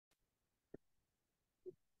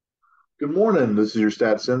Good morning. This is your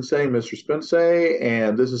stat sensei, Mr. Spensei,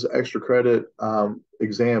 and this is extra credit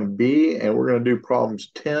exam B, and we're going to do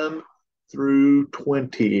problems 10 through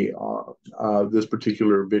 20 on this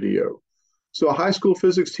particular video. So a high school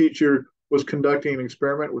physics teacher was conducting an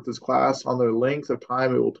experiment with his class on the length of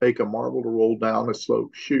time it will take a marble to roll down a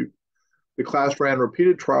sloped chute. The class ran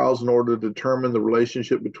repeated trials in order to determine the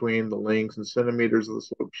relationship between the length in centimeters of the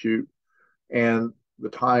sloped chute and the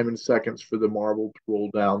time in seconds for the marble to roll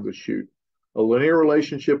down the chute. A linear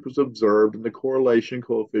relationship was observed and the correlation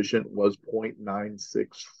coefficient was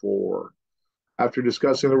 0.964. After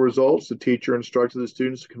discussing the results, the teacher instructed the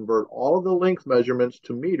students to convert all of the length measurements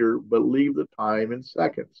to meter, but leave the time in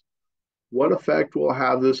seconds. What effect will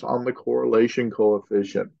have this on the correlation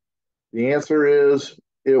coefficient? The answer is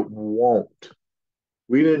it won't.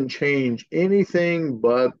 We didn't change anything,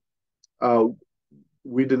 but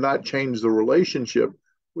we did not change the relationship.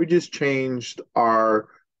 We just changed our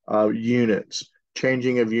units,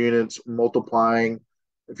 changing of units, multiplying.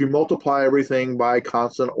 If you multiply everything by a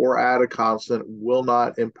constant or add a constant, will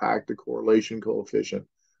not impact the correlation coefficient.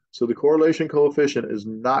 So the correlation coefficient is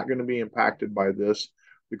not going to be impacted by this.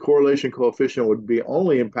 The correlation coefficient would be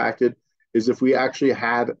only impacted is if we actually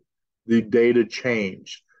had the data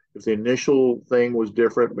change. If the initial thing was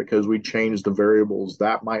different because we changed the variables,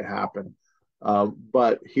 that might happen.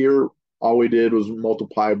 But here, all we did was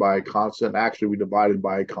multiply by a constant. Actually, we divided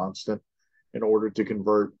by a constant in order to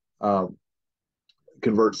convert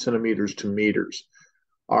centimeters to meters.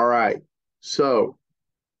 All right. So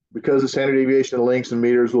because the standard deviation of lengths in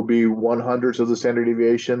meters will be 1/100th of the standard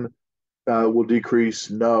deviation, will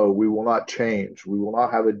decrease. No, we will not change. We will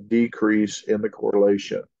not have a decrease in the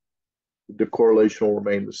correlation. The correlation will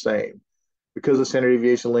remain the same. Because the standard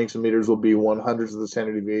deviation of lengths in meters will be 1/100th of the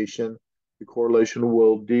standard deviation, the correlation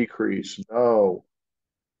will decrease. No,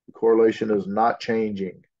 the correlation is not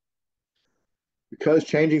changing. Because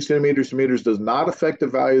changing centimeters to meters does not affect the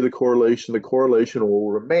value of the correlation will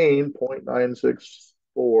remain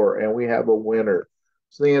 0.964, and we have a winner.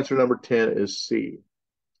 So the answer number 10 is C.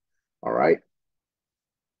 All right.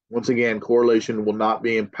 Once again, correlation will not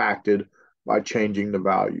be impacted by changing the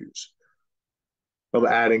values of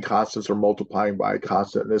adding constants or multiplying by a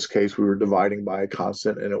constant. In this case, we were dividing by a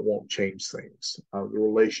constant and it won't change things. The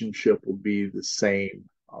relationship will be the same.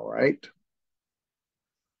 All right.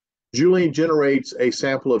 Julian generates a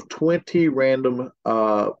sample of 20 random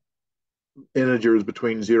integers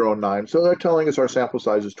between 0 and 9. So they're telling us our sample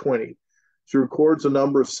size is 20. She records the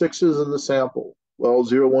number of sixes in the sample. Well,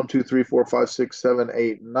 0, 1, 2, 3, 4, 5, 6, 7,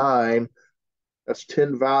 8, 9. That's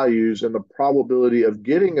 10 values, and the probability of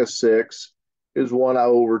getting a 6 is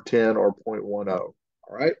 1/10 or 0.10. All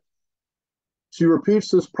right. She repeats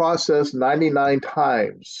this process 99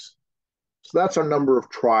 times. So that's our number of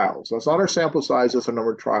trials. That's not our sample size, that's our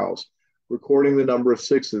number of trials. Recording the number of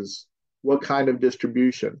sixes. What kind of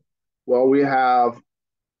distribution? Well, we have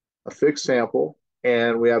a fixed sample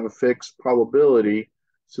and we have a fixed probability.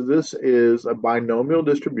 So this is a binomial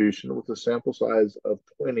distribution with a sample size of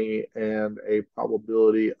 20 and a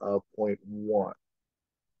probability of 0.1.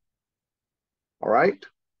 All right.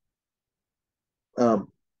 The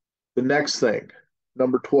next thing,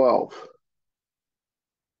 number 12.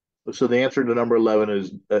 So the answer to number 11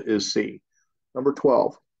 is C. Number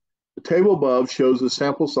 12. The table above shows the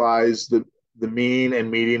sample size, the mean and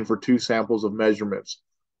median for two samples of measurements.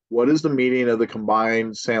 What is the median of the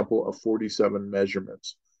combined sample of 47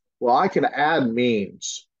 measurements? Well, I can add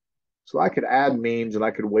means. So I could add means and I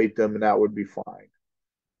could weight them and that would be fine.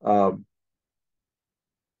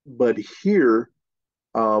 But here,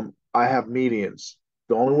 I have medians.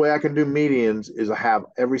 The only way I can do medians is I have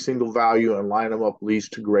every single value and line them up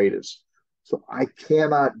least to greatest. So I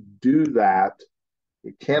cannot do that.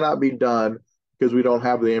 It cannot be done because we don't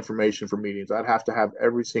have the information for medians. I'd have to have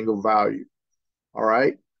every single value. All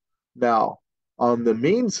right. Now, on the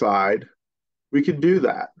mean side, we could do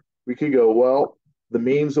that. We could go, well, the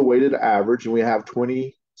mean's the weighted average, and we have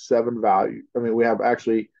 27 values. I mean, we have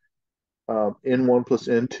actually N1 plus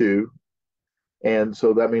N2. And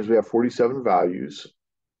so that means we have 47 values.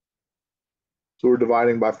 So we're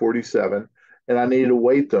dividing by 47. And I need to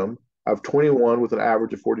weight them. I have 21 with an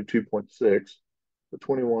average of 42.6. So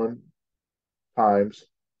 21 times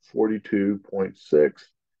 42.6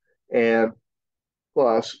 and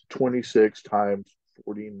plus 26 times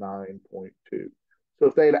 49.2. So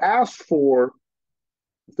if they had asked for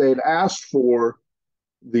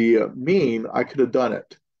the mean, I could have done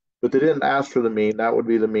it. But they didn't ask for the mean. That would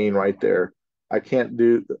be the mean right there. I cannot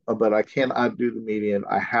do the median.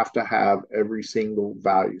 I have to have every single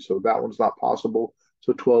value. So that one's not possible.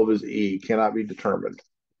 So 12 is E, cannot be determined.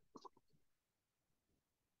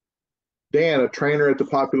 Dan, a trainer at the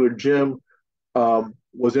popular gym,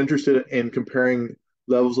 was interested in comparing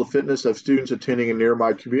levels of fitness of students attending a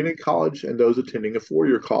nearby community college and those attending a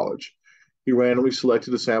four-year college. He randomly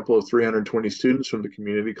selected a sample of 320 students from the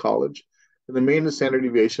community college, and the mean and standard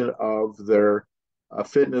deviation of their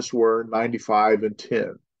fitness were 95 and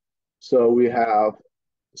 10. So we have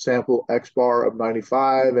a sample X bar of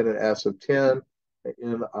 95 and an S of 10, an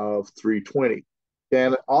N of 320.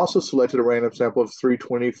 Dan also selected a random sample of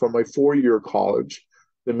 320 from a four-year college.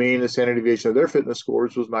 The mean and standard deviation of their fitness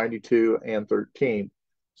scores was 92 and 13.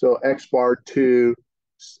 So X bar 2,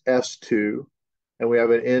 S2, and we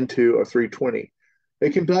have an N2 of 320. They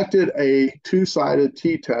conducted a two-sided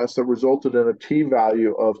t-test that resulted in a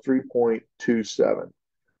t-value of 3.27.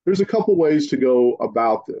 There's a couple ways to go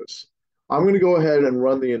about this. I'm going to go ahead and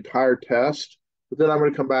run the entire test, but then I'm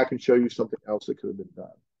going to come back and show you something else that could have been done.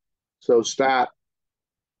 So stat,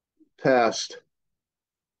 test,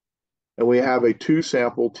 and we have a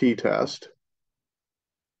two-sample t-test.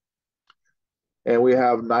 And we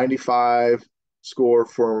have 95 score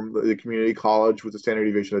from the community college with a standard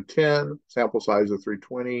deviation of 10, sample size of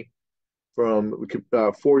 320. From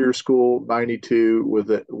four-year school, 92 with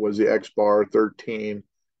it was the X bar, 13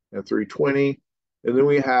 and 320. And then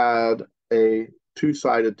we had a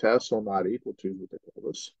two-sided test, so not equal to what they told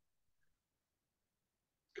us,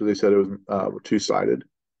 because they said it was two-sided.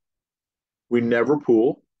 We never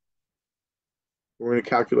pool. We're going to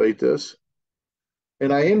calculate this.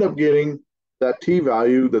 And I end up getting that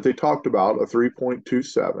t-value that they talked about, a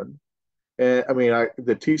 3.27. And I mean,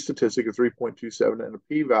 the t-statistic of 3.27 and a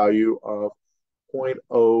p-value of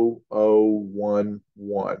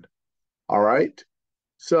 0.0011. All right.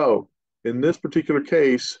 So in this particular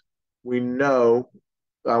case, we know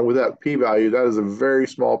with that p-value, that is a very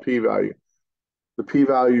small p-value. The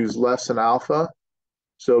p-value is less than alpha.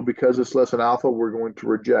 So because it's less than alpha, we're going to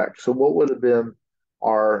reject. So what would have been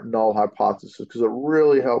our null hypothesis? Because it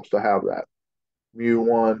really helps to have that.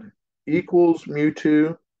 Mu1 equals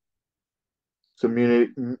mu2. So mu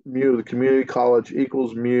of the community college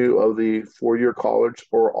equals mu of the four-year college,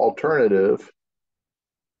 or alternative,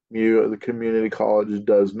 mu of the community college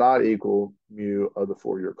does not equal mu of the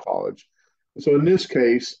four-year college. So in this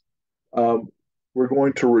case, we're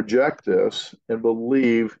going to reject this and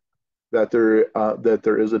believe that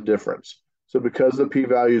there is a difference. So because the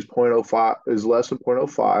p-value is 0.05 is less than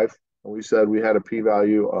 0.05, and we said we had a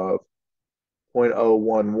p-value of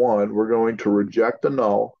 0.011, we're going to reject the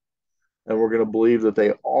null, and we're going to believe that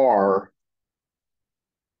they are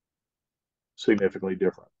significantly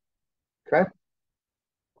different. Okay?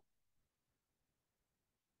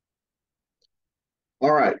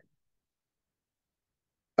 All right.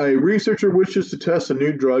 A researcher wishes to test a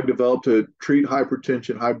new drug developed to treat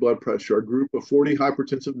hypertension, high blood pressure. A group of 40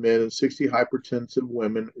 hypertensive men and 60 hypertensive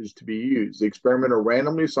women is to be used. The experimenter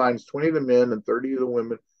randomly assigns 20 of the men and 30 of the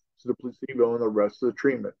women to the placebo and the rest of the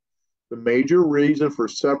treatment. The major reason for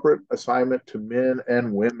separate assignment to men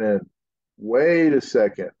and women. Wait a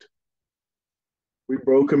second. We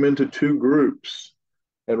broke them into two groups.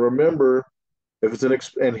 And remember, if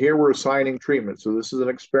it's and here we're assigning treatment. So this is an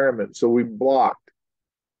experiment. So we blocked.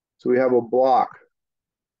 So we have a block,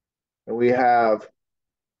 and we have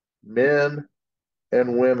men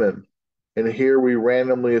and women. And here we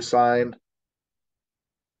randomly assigned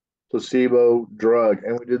placebo drug,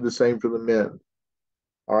 and we did the same for the men.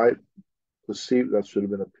 All right, placebo, that should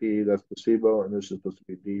have been a P, that's placebo, and this is supposed to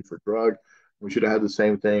be D for drug. We should have had the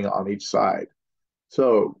same thing on each side.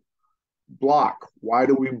 So block, why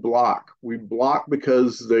do we block? We block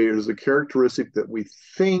because there's a characteristic that we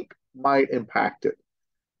think might impact it.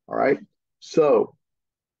 All right, so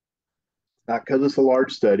not because it's a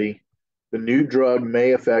large study, the new drug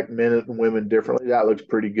may affect men and women differently. That looks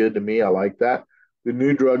pretty good to me. I like that. The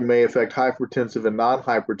new drug may affect hypertensive and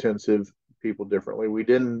non-hypertensive people differently. We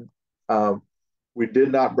did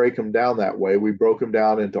not break them down that way. We broke them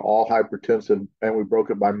down into all hypertensive, and we broke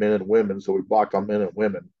it by men and women. So we blocked on men and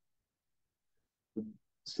women.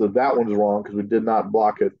 So that one's wrong because we did not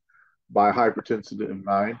block it by hypertensive and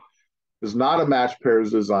nine. It's not a matched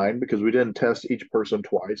pairs design because we didn't test each person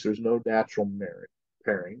twice. There's no natural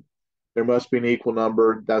pairing. There must be an equal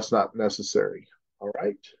number. That's not necessary. All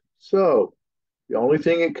right. So the only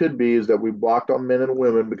thing it could be is that we blocked on men and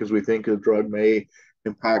women because we think the drug may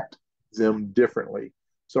impact them differently.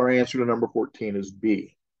 So our answer to number 14 is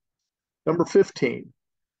B. Number 15.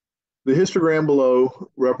 The histogram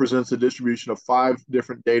below represents the distribution of 5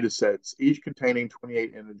 different data sets, each containing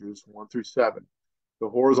 28 integers, 1 through 7. The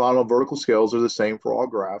horizontal and vertical scales are the same for all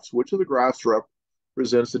graphs. Which of the graphs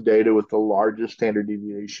represents the data with the largest standard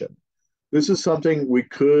deviation? This is something we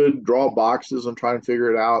could draw boxes and try and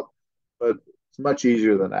figure it out, but it's much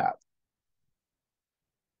easier than that.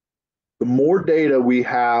 The more data we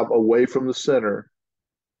have away from the center,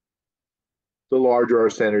 the larger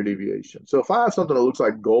our standard deviation. So if I have something that looks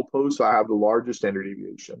like goalposts, I have the largest standard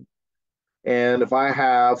deviation. And if I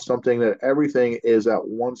have something that everything is at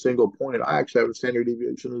one single point, I actually have a standard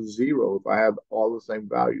deviation of 0 if I have all the same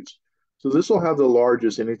values. So this will have the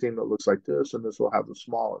largest, anything that looks like this, and this will have the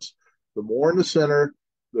smallest. The more in the center,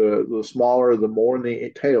 the smaller, the more in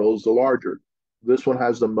the tails, the larger. This one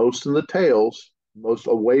has the most in the tails, most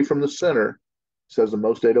away from the center. It says the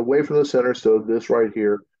most data away from the center. So this right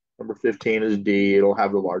here, number 15 is D. It'll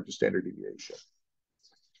have the largest standard deviation.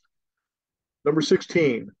 Number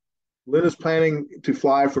 16, Lynn is planning to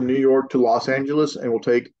fly from New York to Los Angeles and will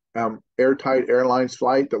take Airtight Airlines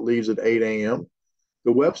flight that leaves at 8 a.m.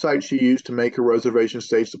 The website she used to make her reservation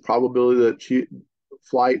states the probability that she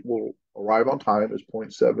flight will arrive on time is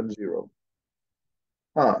 0.70.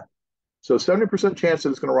 So 70% chance that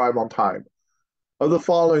it's going to arrive on time. Of the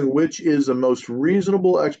following, which is the most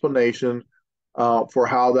reasonable explanation for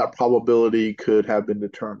how that probability could have been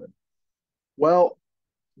determined? Well,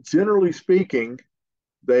 generally speaking,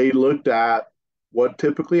 they looked at what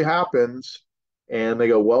typically happens and they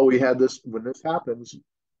go, well, we had this, when this happens,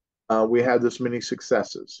 we had this many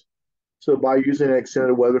successes. So by using an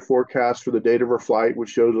extended weather forecast for the date of our flight,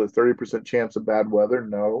 which shows a 30% chance of bad weather,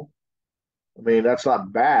 no. I mean, that's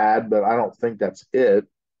not bad, but I don't think that's it.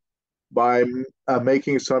 By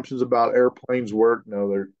making assumptions about airplanes work,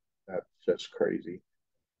 no, that's just crazy.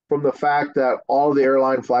 From the fact that all the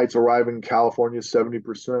airline flights arrive in California,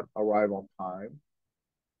 70% arrive on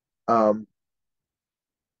time.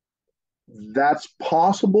 That's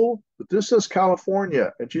possible, but this says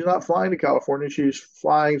California, and she's not flying to California. She's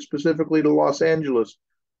flying specifically to Los Angeles.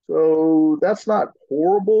 So that's not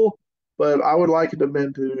horrible, but I would like it to have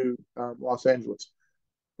been to Los Angeles.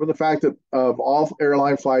 From the fact that of all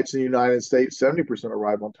airline flights in the United States, 70%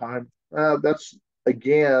 arrive on time. That's,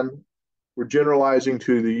 again, we're generalizing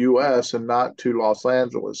to the US and not to Los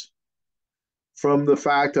Angeles. From the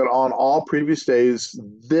fact that on all previous days,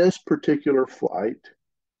 this particular flight,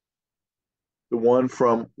 the one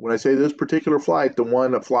from, when I say this particular flight, the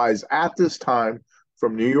one that flies at this time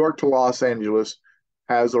from New York to Los Angeles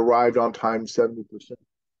has arrived on time 70%.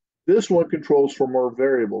 This one controls for more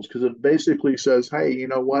variables because it basically says, hey, you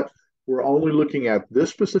know what? We're only looking at this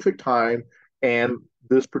specific time and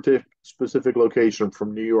this specific location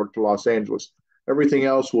from New York to Los Angeles. Everything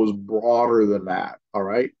else was broader than that. All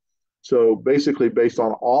right. So basically, based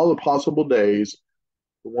on all the possible days,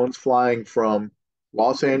 the ones flying from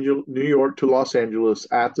Los Angeles, New York to Los Angeles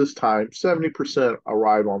at this time, 70%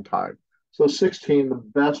 arrive on time. So 16, the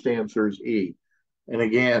best answer is E. And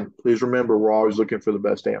again, please remember, we're always looking for the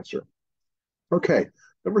best answer. Okay,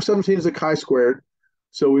 number 17 is a chi-squared.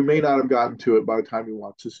 So we may not have gotten to it by the time you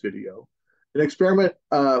watch this video. In an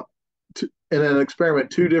experiment,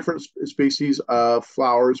 two different species of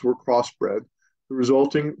flowers were crossbred. The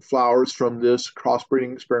resulting flowers from this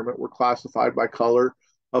crossbreeding experiment were classified by color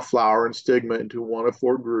of flower and stigma into one of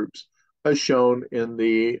 4 groups, as shown in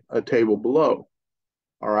the table below.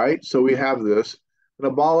 All right, so we have this. And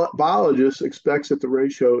a biologist expects that the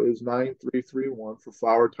ratio is 9:3:1 for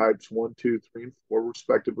flower types 1, 2, 3, and 4,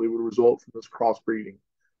 respectively, would result from this crossbreeding.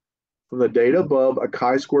 From the data above, a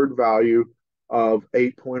chi-squared value of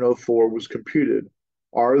 8.04 was computed.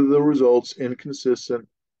 Are the results inconsistent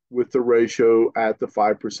with the ratio at the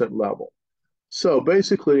 5% level? So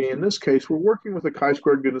basically, in this case, we're working with a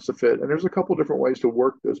chi-squared goodness of fit, and there's a couple different ways to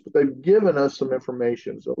work this, but they've given us some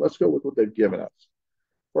information. So let's go with what they've given us.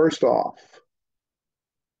 First off,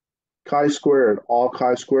 chi-squared, all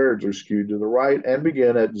chi-squareds are skewed to the right and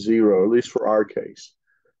begin at 0, at least for our case.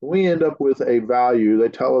 We end up with a value, they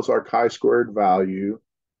tell us our chi-squared value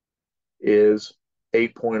is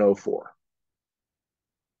 8.04.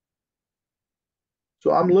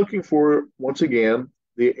 So I'm looking for, once again,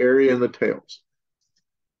 the area in the tails.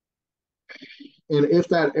 And if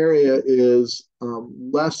that area is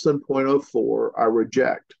less than 0.04, I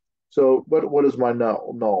reject. So, but what is my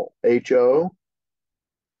null? Null. HO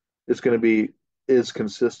is going to be is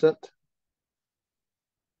consistent.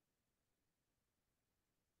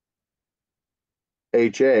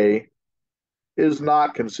 HA is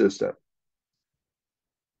not consistent.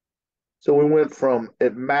 So we went from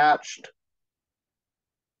it matches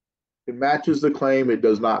the claim, it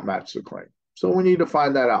does not match the claim. So we need to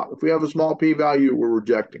find that out. If we have a small p-value, we're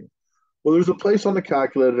rejecting. Well, there's a place on the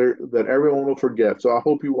calculator that everyone will forget, so I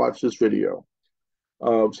hope you watch this video.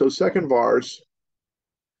 So second vars,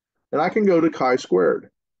 and I can go to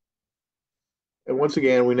chi-squared. And once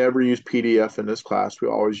again, we never use PDF in this class. We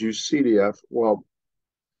always use CDF. Well,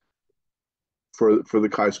 for the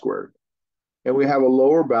chi-squared. And we have a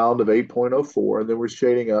lower bound of 8.04, and then we're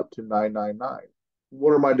shading up to 999.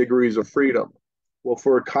 What are my degrees of freedom? Well,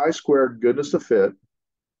 for a chi-squared goodness to fit,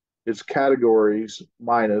 it's categories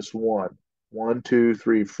minus 1. 1, 2,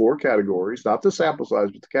 3, 4 categories, not the sample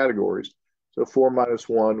size, but the categories. So 4 minus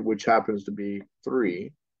 1, which happens to be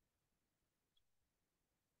 3.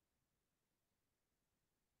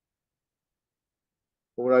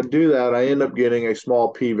 When I do that, I end up getting a small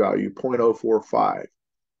p-value, 0.045.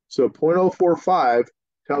 So 0.045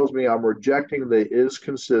 tells me I'm rejecting the is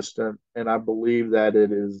consistent, and I believe that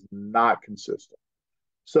it is not consistent.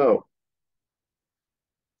 So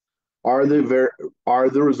are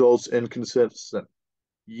the results inconsistent?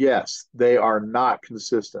 Yes, they are not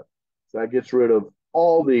consistent. So that gets rid of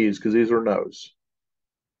all these because these are no's.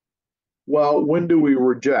 Well, when do we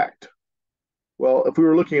reject? Well, if we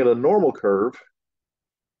were looking at a normal curve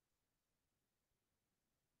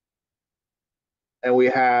and we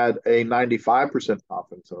had a 95%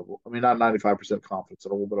 confidence interval, I mean, not 95% confidence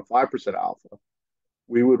interval, but a 5% alpha,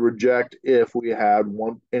 we would reject if we had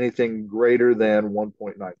anything greater than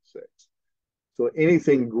 1.96. So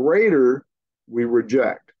anything greater, we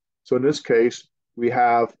reject. So in this case, we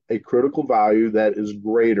have a critical value that is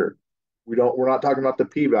greater. We're not talking about the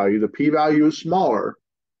p-value. The p-value is smaller,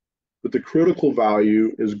 but the critical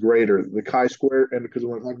value is greater. The chi-squared, and because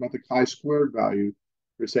when we're talking about the chi-squared value,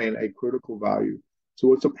 you're saying a critical value. So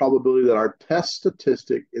what's the probability that our test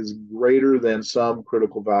statistic is greater than some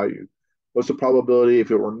critical value? What's the probability, if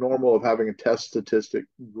it were normal, of having a test statistic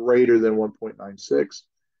greater than 1.96?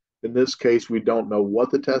 In this case, we don't know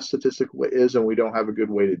what the test statistic is, and we don't have a good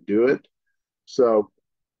way to do it. So,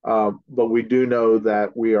 but we do know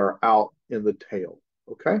that we are out in the tail.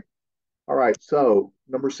 Okay. All right. So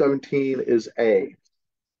number 17 is A.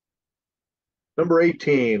 Number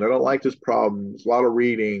 18, I don't like this problem. It's a lot of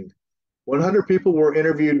reading. 100 people were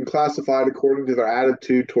interviewed and classified according to their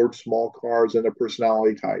attitude towards small cars and their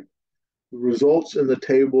personality type. The results in the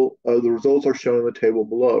table, the results are shown in the table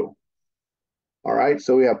below. All right,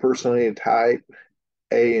 so we have personality type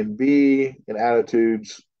A and B, and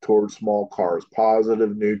attitudes towards small cars,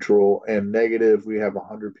 positive, neutral, and negative. We have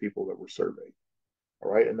 100 people that were surveyed. All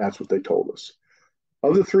right, and that's what they told us.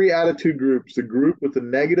 Of the three attitude groups, the group with the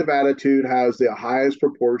negative attitude has the highest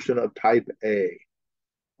proportion of type A.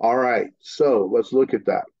 All right, so let's look at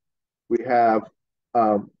that. We have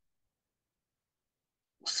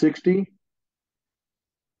 60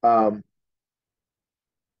 of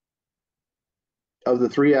the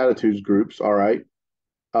three attitudes groups, all right,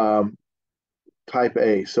 type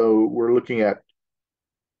A. So we're looking at,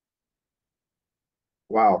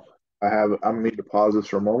 wow, I need to pause this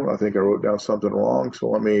for a moment. I think I wrote down something wrong. So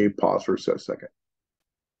let me pause for a second.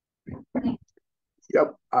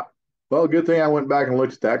 Yep. Well, good thing I went back and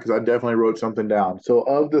looked at that because I definitely wrote something down. So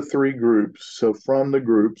of the three groups, so from the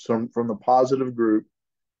groups, from the positive group,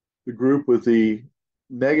 the group with the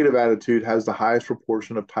negative attitude has the highest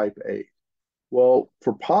proportion of type A. Well,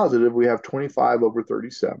 for positive, we have 25 over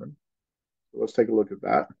 37. So let's take a look at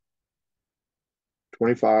that.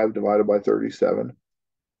 25 divided by 37.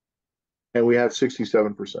 And we have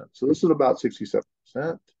 67%. So this is about 67%.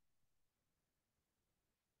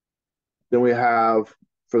 Then we have,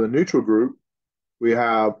 for the neutral group, we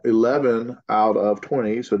have 11 out of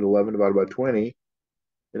 20. So 11 divided by 20,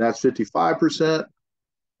 and that's 55%.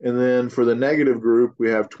 And then for the negative group, we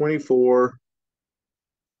have 24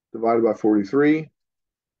 divided by 43.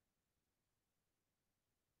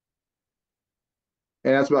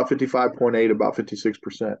 And that's about 55.8, about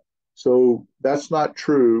 56%. So that's not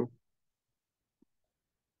true.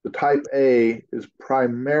 The type A is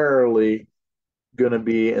primarily going to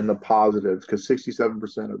be in the positives because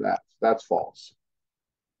 67% of that's false.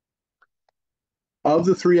 Of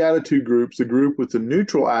the three attitude groups, the group with the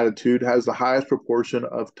neutral attitude has the highest proportion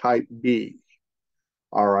of type B.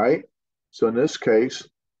 All right. So in this case,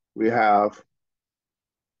 we have,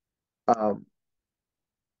 so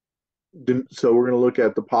we're going to look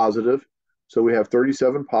at the positive. So we have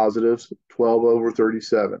 37 positives, 12 over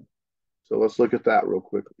 37. So let's look at that real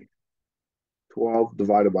quickly. 12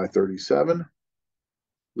 divided by 37.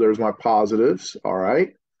 There's my positives. All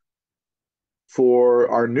right. For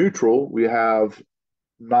our neutral, we have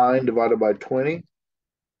 9 divided by 20.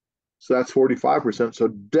 So that's 45%. So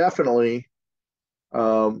definitely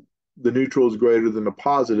the neutral is greater than the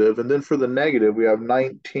positive. And then for the negative, we have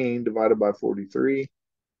 19 divided by 43.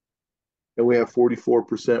 And we have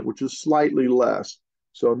 44%, which is slightly less.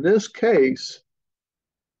 So in this case,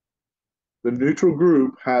 the neutral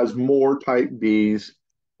group has more type Bs.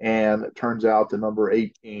 And it turns out the number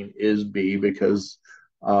 18 is B because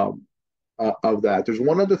of that. There's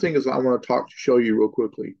one other thing is I want to show you real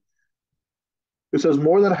quickly. It says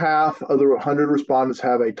more than half of the 100 respondents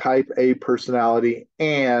have a type A personality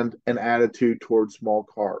and an attitude towards small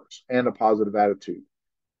cars and a positive attitude.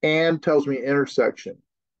 And tells me intersection.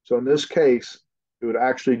 So in this case, it would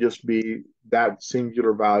actually just be that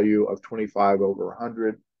singular value of 25 over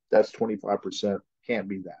 100. That's 25%. Can't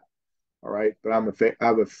be that. All right. But I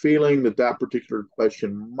have a feeling that that particular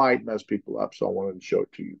question might mess people up. So I wanted to show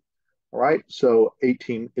it to you. All right. So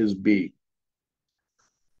 18 is B.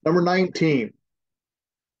 Number 19.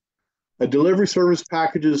 A delivery service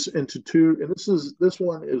packages into two, and this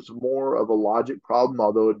one is more of a logic problem,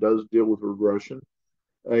 although it does deal with regression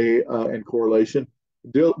and correlation.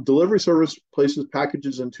 Delivery service places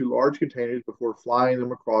packages into large containers before flying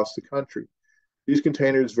them across the country. These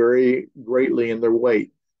containers vary greatly in their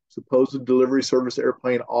weight. Suppose the delivery service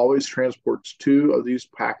airplane always transports two of these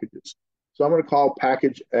packages. So I'm going to call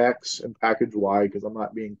package X and package Y because I'm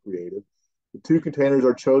not being creative. The two containers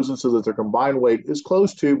are chosen so that their combined weight is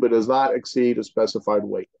close to but does not exceed a specified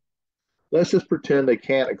weight. Let's just pretend they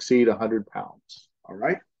can't exceed 100 pounds. All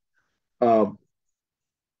right. Um,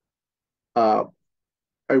 uh,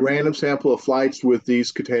 a random sample of flights with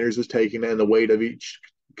these containers is taken and the weight of each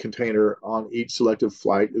container on each selected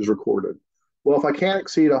flight is recorded. Well, if I can't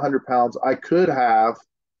exceed 100 pounds, I could have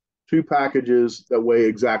two packages that weigh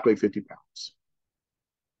exactly 50 pounds.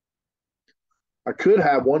 I could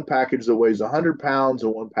have one package that weighs 100 pounds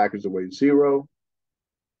and one package that weighs 0.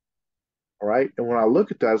 All right. And when I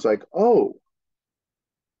look at that, it's like, oh,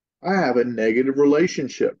 I have a negative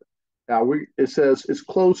relationship. Now, it says it's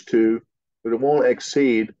close to, but it won't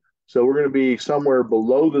exceed. So we're going to be somewhere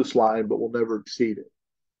below this line, but we'll never exceed it.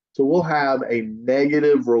 So we'll have a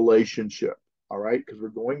negative relationship, all right, because we're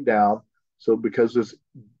going down. So because it's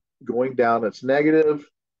going down, it's negative.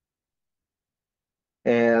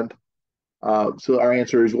 And so our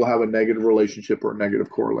answer is we'll have a negative relationship or a negative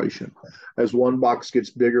correlation. As one box gets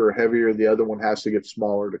bigger or heavier, the other one has to get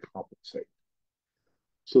smaller to compensate.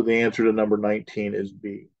 So the answer to number 19 is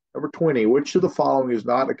B. Number 20, which of the following is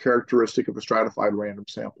not a characteristic of a stratified random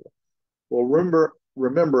sample? Well,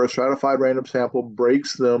 remember, a stratified random sample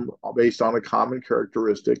breaks them based on a common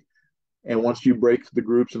characteristic. And once you break the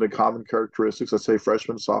groups into common characteristics, let's say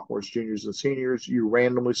freshmen, sophomores, juniors, and seniors, you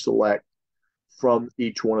randomly select from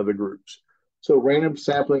each one of the groups. So random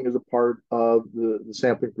sampling is a part of the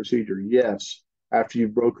sampling procedure. Yes, after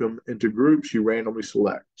you've broken them into groups, you randomly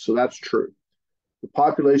select. So that's true. The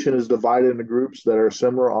population is divided into groups that are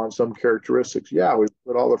similar on some characteristics. Yeah, we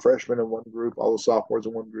put all the freshmen in one group, all the sophomores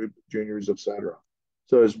in one group, juniors, etc.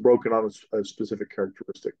 So it's broken on a specific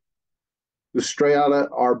characteristic. The strata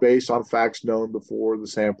are based on facts known before the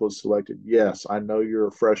sample is selected. Yes, I know you're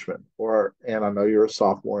a freshman, and I know you're a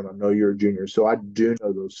sophomore, and I know you're a junior. So I do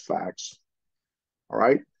know those facts. All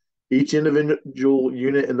right. Each individual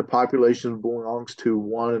unit in the population belongs to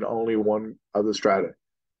one and only one of the strata.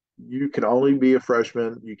 You can only be a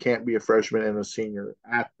freshman. You can't be a freshman and a senior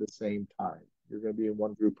at the same time. You're going to be in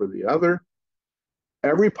one group or the other.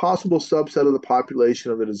 Every possible subset of the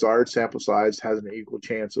population of the desired sample size has an equal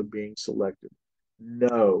chance of being selected.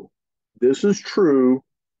 No, this is true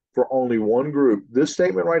for only one group. This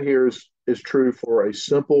statement right here is true for a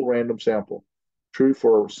simple random sample. True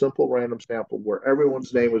for a simple random sample where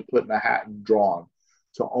everyone's name was put in a hat and drawn.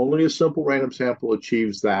 So only a simple random sample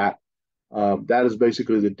achieves that. That is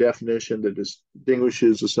basically the definition that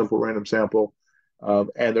distinguishes a simple random sample,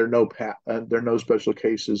 and there are no special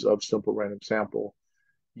cases of simple random sample.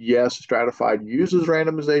 Yes, stratified uses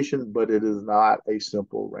randomization, but it is not a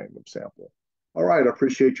simple random sample. All right, I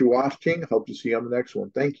appreciate you watching. Hope to see you on the next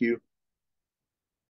one. Thank you.